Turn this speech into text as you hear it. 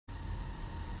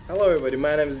Hello everybody,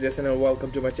 my name is Jason and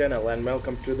welcome to my channel and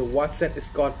welcome to the Watson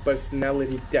Scott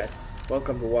personality test.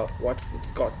 Welcome to Watson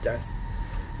Scott test.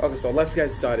 Okay, so let's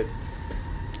get started.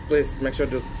 Please make sure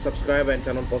to subscribe and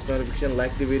turn on post notification,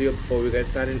 like the video before we get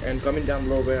started, and comment down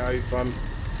below where are you from,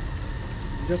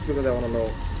 just because I want to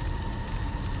know.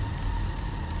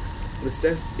 This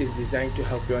test is designed to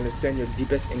help you understand your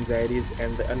deepest anxieties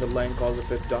and the underlying cause of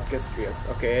your darkest fears.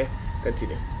 Okay,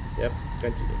 continue. Yep,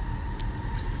 continue.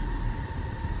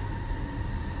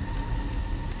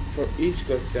 For each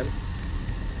question,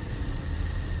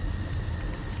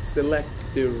 select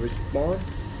the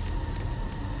response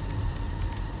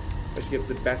which gives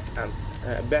the best answer,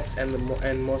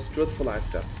 and most truthful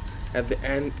answer. At the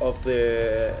end of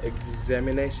the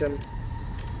examination,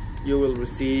 you will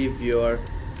receive your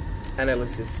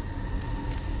analysis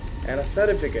and a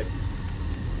certificate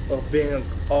of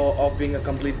being a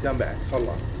complete dumbass. Hold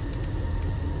on,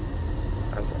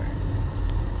 I'm sorry.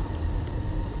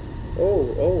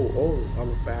 Oh,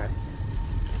 I'm bad.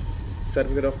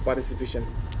 Certificate of participation.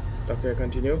 Okay,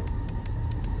 continue.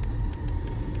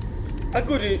 I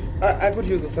could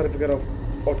use a certificate of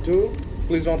or two.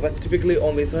 Please note that typically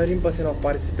only 13% of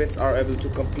participants are able to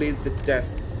complete the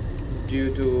test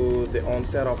due to the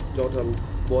onset of total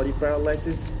body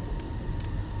paralysis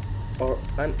or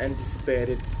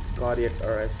unanticipated cardiac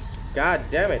arrest. God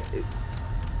damn it.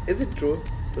 Is it true?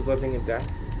 Resulting in death?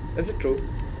 Is it true?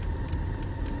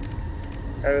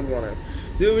 I don't wanna.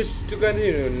 Do you wish to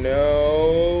continue?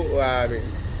 No. I mean,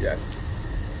 yes.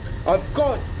 Of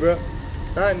course, bro.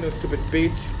 I'm no stupid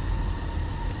bitch.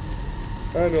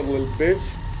 I'm a little bitch.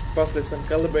 First lesson,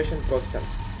 calibration questions.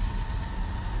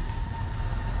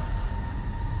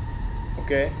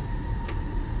 Okay.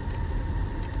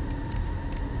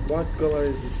 What color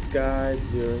is the sky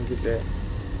during the day?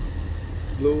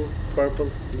 Blue, purple,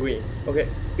 green. Okay,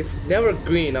 it's never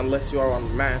green unless you are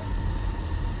on math.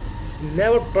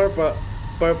 Never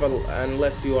purple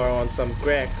unless you are on some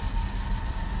crack.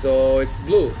 So it's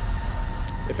blue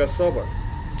if you're sober,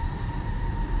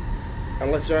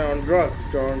 unless you're on drugs.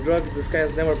 If you're on drugs, the sky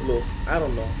is never blue. I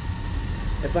don't know.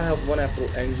 If I have one apple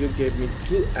and you gave me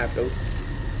 2 apples,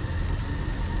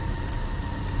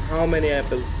 how many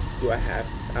apples do I have?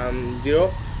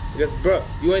 0, because bro,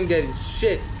 you ain't getting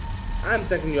shit. I'm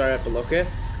taking your apple, okay?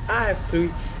 I have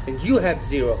 3 and you have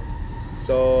 0.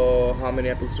 So how many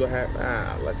apples do I have?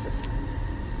 Let's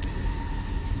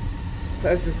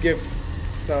just give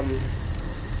some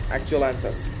actual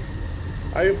answers.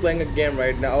 Are you playing a game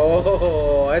right now?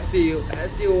 Oh, I see you.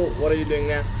 What are you doing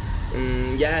now?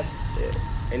 Yes,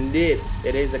 indeed,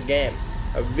 it is a game,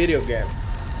 a video game.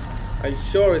 Are you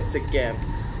sure it's a game?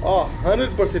 Oh,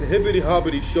 100% hibbity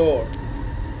hobbity sure.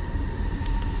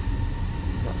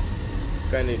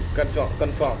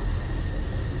 Confirm.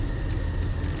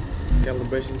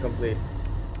 Calibration complete.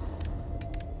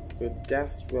 Your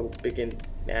test will begin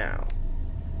now.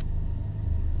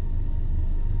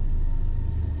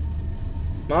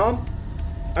 Mom,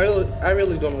 I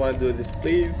really don't want to do this,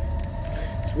 please.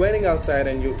 It's raining outside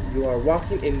and you are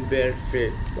walking in bare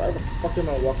feet. Why the fuck am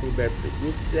I walking bare feet?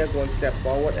 You take one step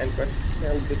forward and press the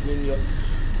smell between your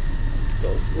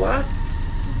toes. What?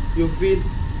 You feel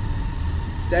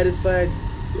satisfied?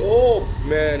 Oh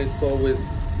man, it's always.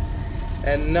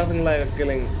 And nothing like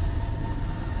killing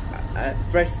a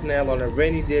fresh snail on a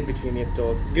rainy day between your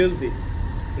toes. Guilty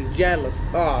and jealous.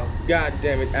 Oh, god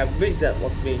damn it! I wish that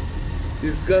was me.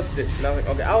 Disgusted. Nothing.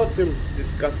 Okay, I would feel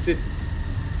disgusted,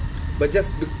 but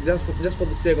just for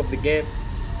the sake of the game,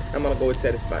 I'm gonna go with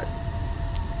satisfied.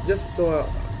 Just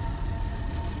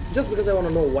because I want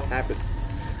to know what happens.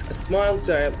 A small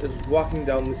child is walking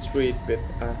down the street with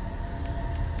a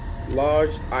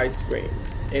large ice cream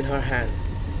in her hand.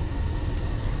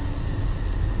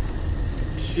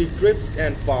 She trips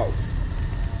and falls,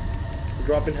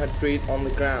 dropping her treat on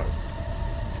the ground.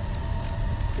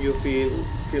 You feel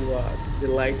what?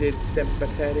 Delighted,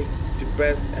 sympathetic,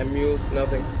 depressed, amused,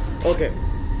 nothing. Okay,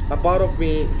 a part of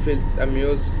me feels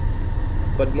amused,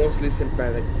 but mostly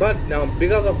sympathetic. But now,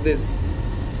 because of this,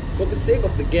 for the sake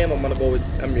of the game, I'm gonna go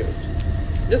with amused.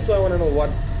 Just so I wanna know what,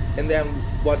 and then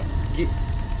what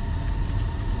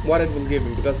it will give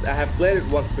me, because I have played it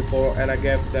once before and I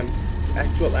gave them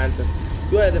actual answers.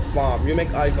 You are at the farm, you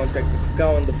make eye contact with a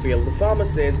cow in the field. The farmer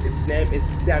says its name is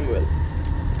Samuel.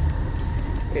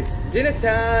 It's dinner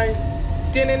time!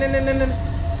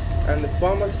 And the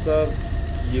farmer serves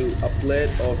you a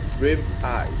plate of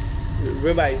ribeye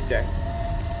steak.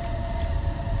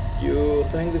 You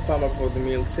thank the farmer for the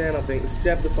meal, say nothing,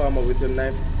 stab the farmer with your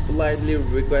knife, politely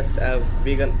request a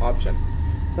vegan option.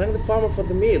 Thank the farmer for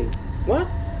the meal. What?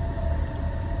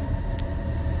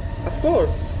 Of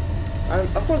course.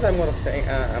 Of course, I'm gonna think.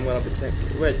 I'm gonna be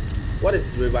thinking. Wait, what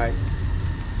is revive?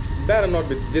 Better not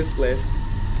be this place.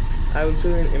 I will show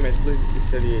you an image. Please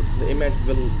study it. The image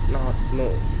will not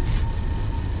move.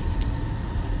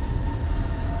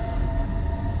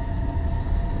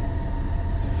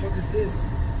 The fuck is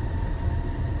this,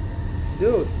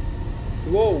 dude?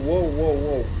 Whoa, whoa, whoa,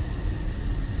 whoa!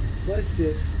 What is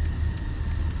this?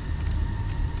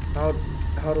 How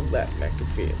does that make you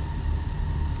feel?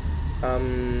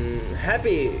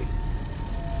 Happy.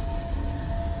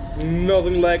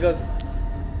 Nothing like a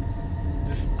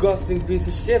disgusting piece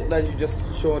of shit that you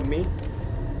just showed me.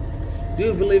 Do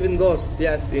you believe in ghosts?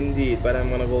 Yes, indeed, but I'm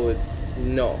gonna go with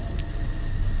no.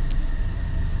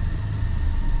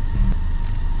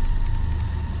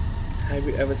 Have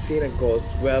you ever seen a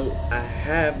ghost? Well, I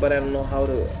have, but I don't know how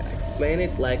to explain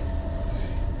it.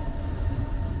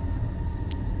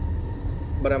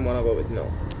 But I'm gonna go with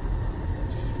no.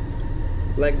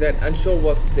 Like that, unsure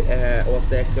was the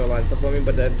actual answer for me,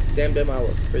 but at the same time, I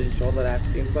was pretty sure that I've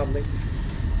seen something.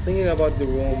 Thinking about the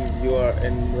room you are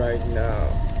in right now.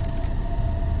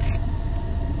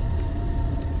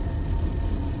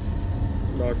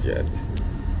 Not yet.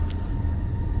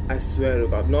 I swear to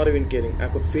God, not even kidding. I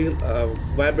could feel a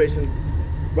vibration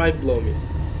right below me.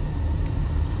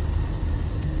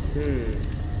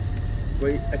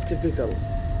 Very atypical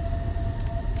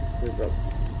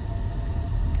results.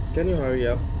 Can you hurry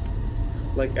up?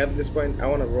 Like at this point, I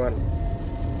wanna run.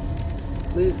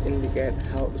 Please indicate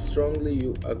how strongly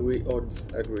you agree or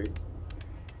disagree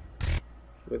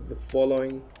with the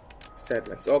following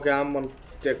statements. Okay, I'm gonna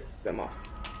take them off.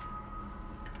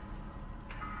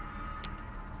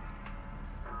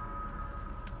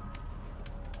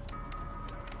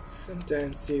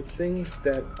 Sometimes see things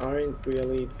that aren't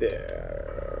really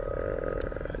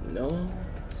there. No,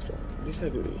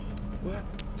 disagree. What?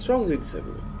 Strongly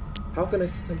disagree. How can I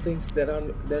see some things that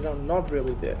are not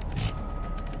really there?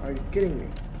 Are you kidding me?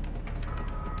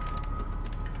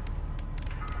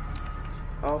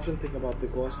 I often think about the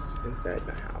ghosts inside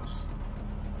my house.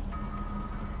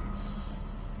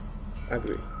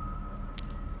 Agree.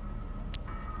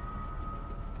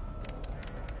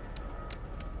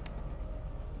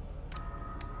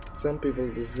 Some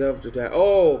people deserve to die.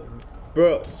 Oh,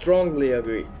 bro, strongly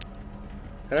agree.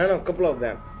 And I know a couple of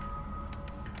them.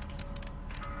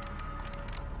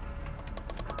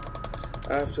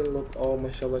 I often look over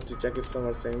my shoulder to check if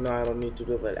someone's saying, no, I don't need to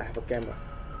do that, I have a camera.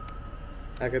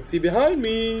 I can see behind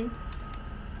me.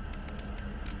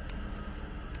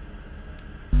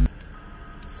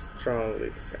 Strongly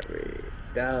disagree.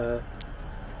 Duh.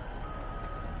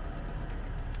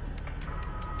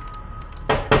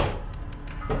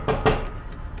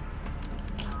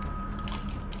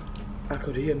 I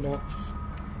could hear knocks.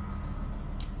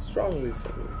 Strongly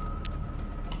disagree.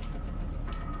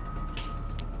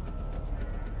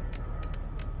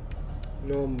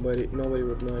 Nobody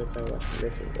would know if I was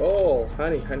missing. Oh,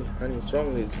 honey,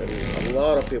 strongly disagree. A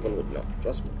lot of people would know.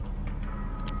 Trust me.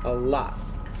 A lot.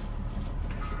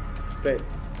 Wait,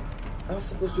 I was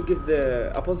supposed to give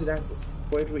the opposite answers.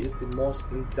 Poetry is the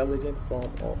most intelligent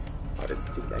form of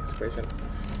artistic expression.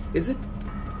 Is it?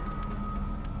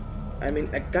 I mean,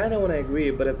 I kind of want to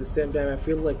agree, but at the same time, I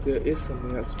feel like there is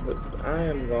something else. But I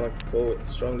am gonna go with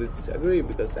strongly disagree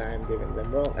because I am giving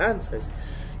them wrong answers.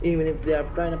 Even if they are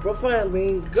trying to profile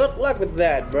me, good luck with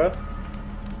that, bro.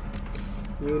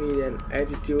 You need an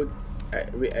attitude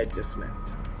readjustment.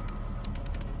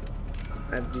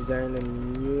 I've designed a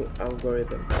new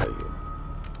algorithm for you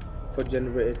for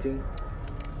generating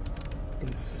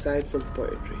insightful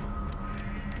poetry.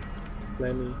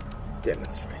 Let me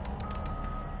demonstrate.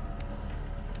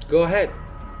 Go ahead,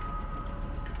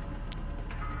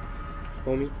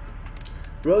 homie.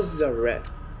 Roses are red.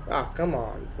 Ah, come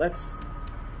on. Let's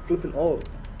flipping old.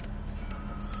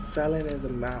 Silent as a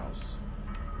mouse.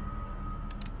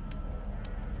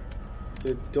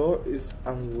 The door is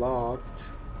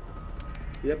unlocked.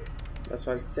 Yep, that's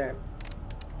what it said.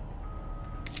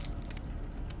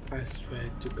 I swear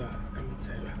to God, I'm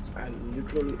inside the house.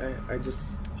 I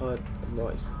just heard a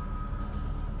noise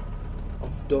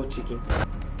of door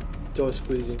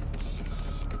squeezing.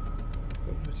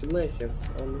 Congratulations,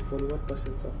 only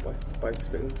 41% of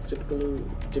participants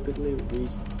typically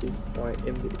reach this point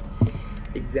in the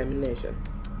examination.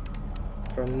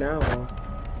 From now on,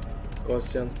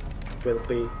 questions will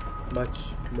be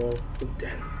much more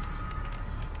intense.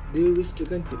 Do you wish to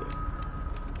continue?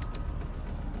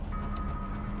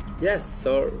 Yes,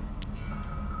 sir.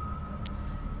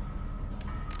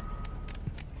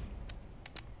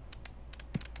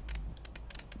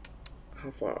 How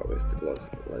far away is the closing?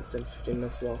 Less than 15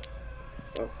 minutes walk.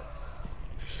 Fuck.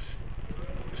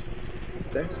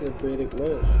 It's actually pretty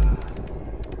close.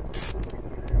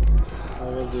 How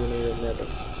well do you know your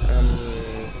neighbors?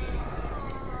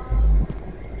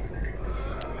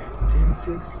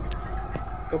 Acquaintances?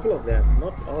 A couple of them,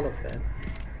 not all of them.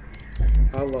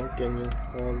 How long can you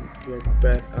hold your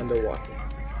breath underwater?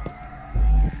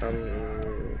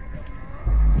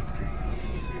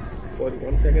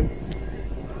 41 seconds.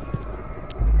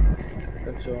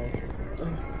 That's all.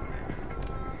 Oh.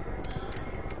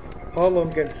 How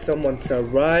long can someone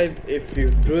survive if you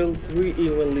drill 3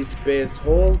 evenly spaced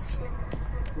holes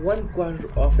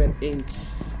 1/4 of an inch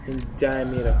in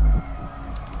diameter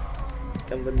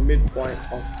and the midpoint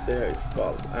of their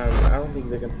skull? I don't think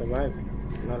they can survive.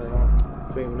 Not at all.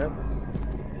 3 minutes.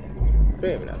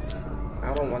 3 minutes.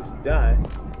 I don't want to die.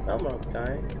 I'm not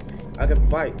dying. I can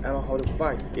fight. I know how to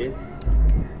fight, kid.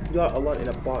 You are alone in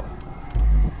a pod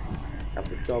at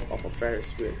the top of a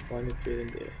Ferris wheel, 20 feet in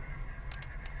the air.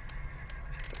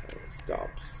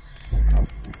 Stops. A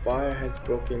fire has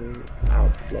broken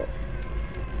out. Look.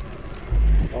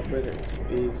 Operator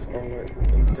speaks over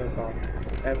intercom.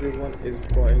 Everyone is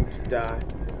going to die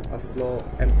a slow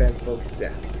and painful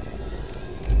death.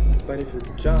 But if you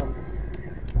jump,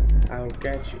 I will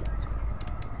catch you.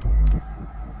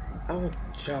 I will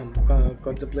jump.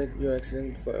 Contemplate your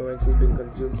accident for eventually being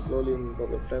consumed slowly in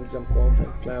the flames. Jump off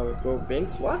and fly away. Grow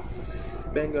wings. What?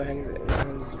 Bang your hands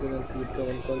violently, become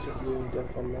unconsciously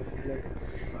death from massive leg.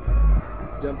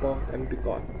 Jump off and be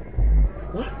caught.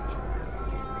 What?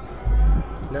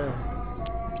 No.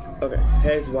 Okay,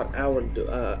 here's what I would do.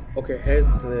 Here's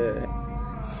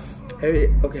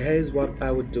what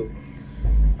I would do.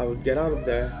 I would get out of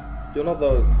there. You know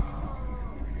those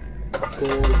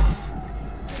gold.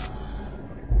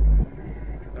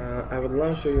 I will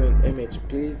now show you an image.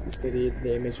 Please study it.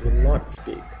 The image will not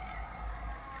speak.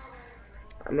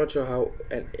 I'm not sure how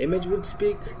an image would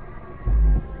speak.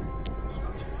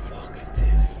 What the fuck is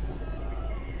this?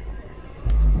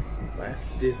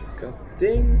 That's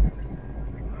disgusting.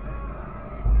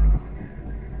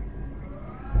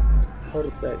 How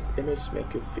did that image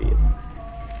make you feel?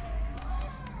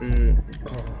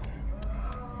 God.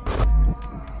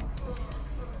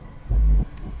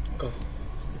 God,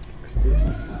 what the fuck is this?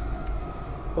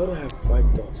 Why do I have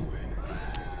 5 dots already?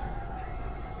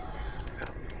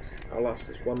 I lost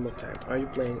this one more time. Are you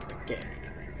playing again?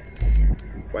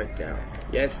 Right now.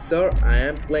 Yes, sir, I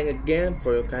am playing again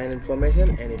for your kind information,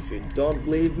 and if you don't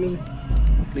believe me,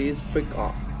 please freak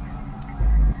off.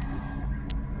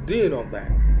 Do you know that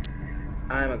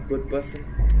I'm a good person?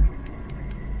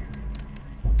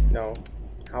 No.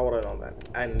 How would I know that?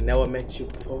 I never met you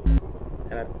before,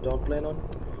 and I don't plan on.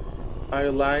 Are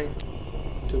you lying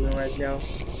to me right now?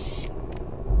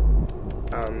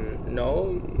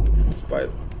 No. But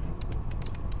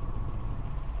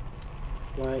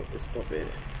why is forbidden?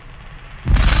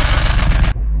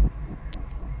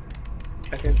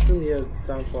 I can still hear the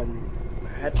sound from my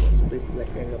headphones. Please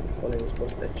select any of the following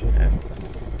sports that you have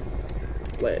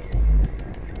played.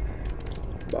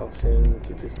 Boxing,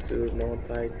 jiu-jitsu, Muay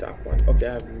Thai, Taekwondo. Okay,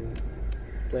 I've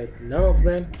played none of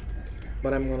them,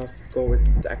 but I'm gonna go with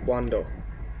Taekwondo.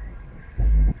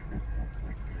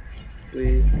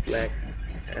 Please select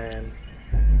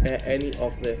any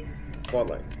of the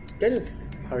following. Can you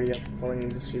hurry up? Following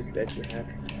industries that you have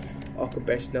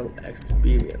occupational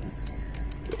experience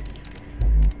with.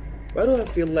 Why do I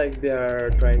feel like they are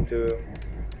trying to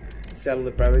sell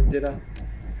the private data?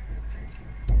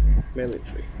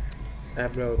 Military.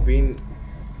 I've never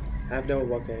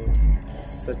worked any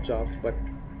such jobs, but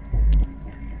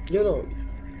you know,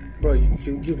 bro,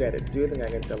 you get it. Do you think I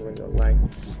can tell when you're lying?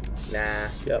 Nah,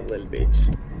 you're a little bitch.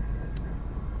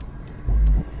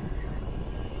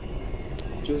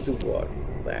 Choose the word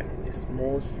that is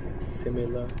most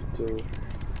similar to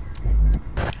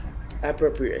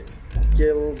appropriate.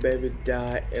 Kill, baby,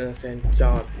 die, innocent,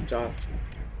 charge.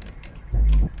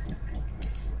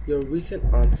 Your recent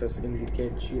answers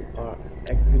indicate you are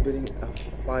exhibiting a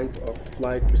fight or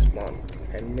flight response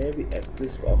and may be at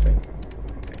risk of an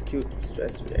acute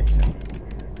stress reaction.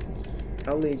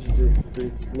 I'll need you to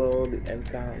breathe slowly and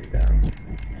calm down.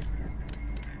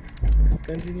 Just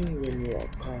continue when you are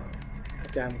calm.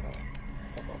 Okay, I'm calm.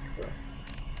 Fuck off, bro.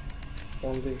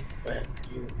 Only when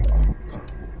you are calm.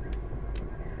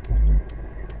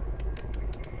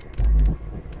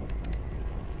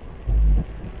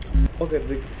 Okay,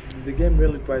 the game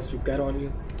really tries to get on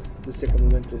you. Please take a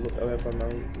moment to look away from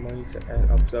my monitor and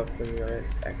observe the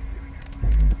nearest exit.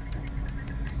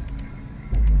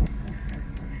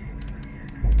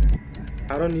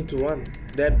 I don't need to run.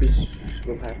 That bitch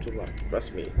will have to run.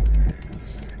 Trust me.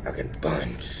 I can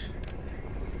punch.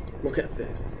 Look at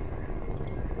this.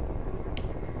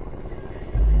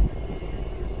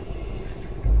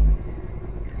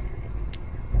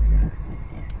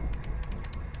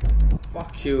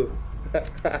 you.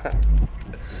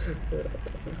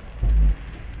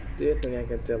 Do you think I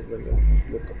can tell when you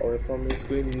look away from the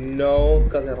screen? No,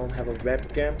 because I don't have a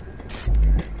webcam.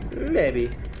 Maybe.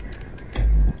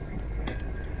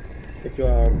 If you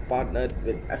are partnered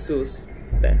with Asus,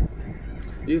 then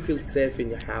do you feel safe in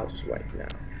your house right now?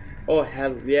 Oh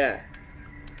hell yeah.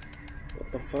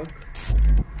 What the fuck?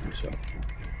 Sure.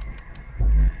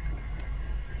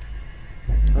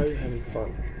 Are you having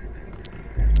fun?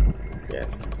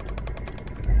 Yes.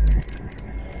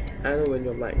 I know when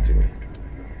you're lying to me.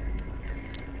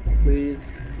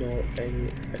 Please, no any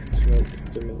external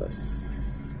stimulus.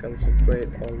 Concentrate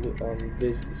only on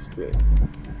this screen.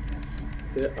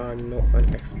 There are no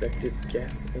unexpected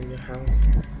guests in your house.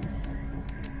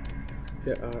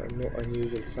 There are no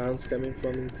unusual sounds coming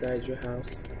from inside your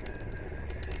house.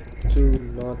 Do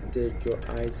not take your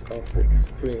eyes off the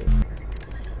screen.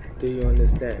 Do you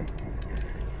understand?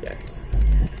 Yes.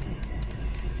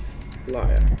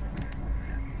 Liar.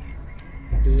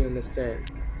 Do you understand?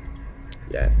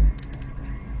 Yes.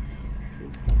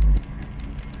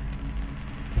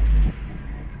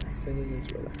 Singing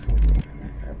is relaxing.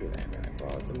 Happy night.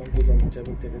 The monkeys on the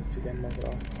table take a stick and knock it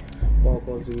off. Pop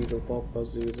goes the weasel, pop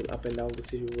goes the weasel, up and down the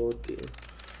city road game.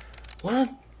 What?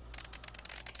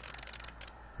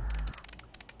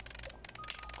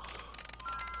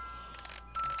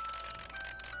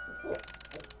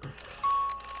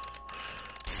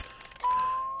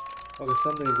 Okay,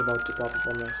 something is about to pop up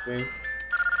on my screen.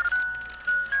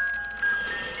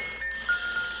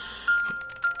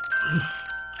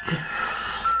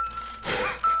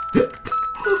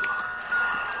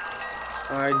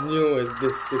 I knew it,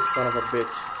 this sick son of a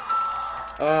bitch.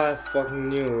 I fucking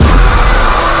knew it.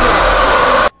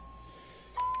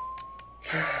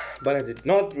 But I did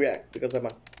not react because I'm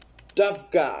a tough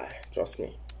guy. Trust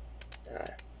me.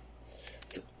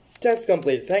 Test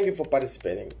complete. Thank you for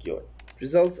participating. Your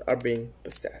results are being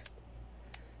processed.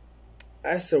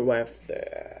 I survived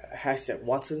the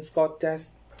 #Watson Scott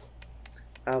test.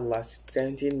 I lasted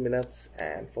 17 minutes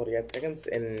and 48 seconds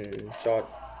in short.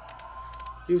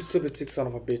 You stupid sick son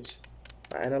of a bitch.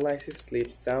 My analysis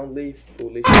sleeps soundly,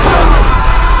 foolish.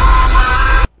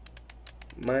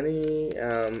 Money,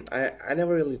 I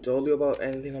never really told you about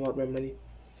anything about my money.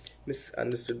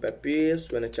 Misunderstood by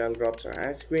peers. When a child drops her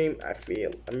ice cream, I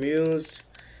feel amused.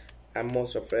 I'm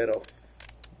most afraid of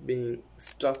being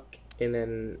stuck in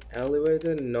an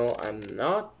elevator. No, I'm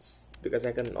not, because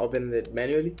I can open it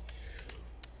manually.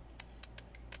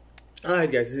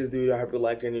 Alright guys, this is the video. I hope you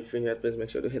liked it, and if you enjoyed, please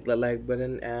make sure to hit the like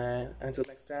button, and until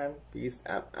next time, peace,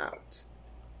 I'm out.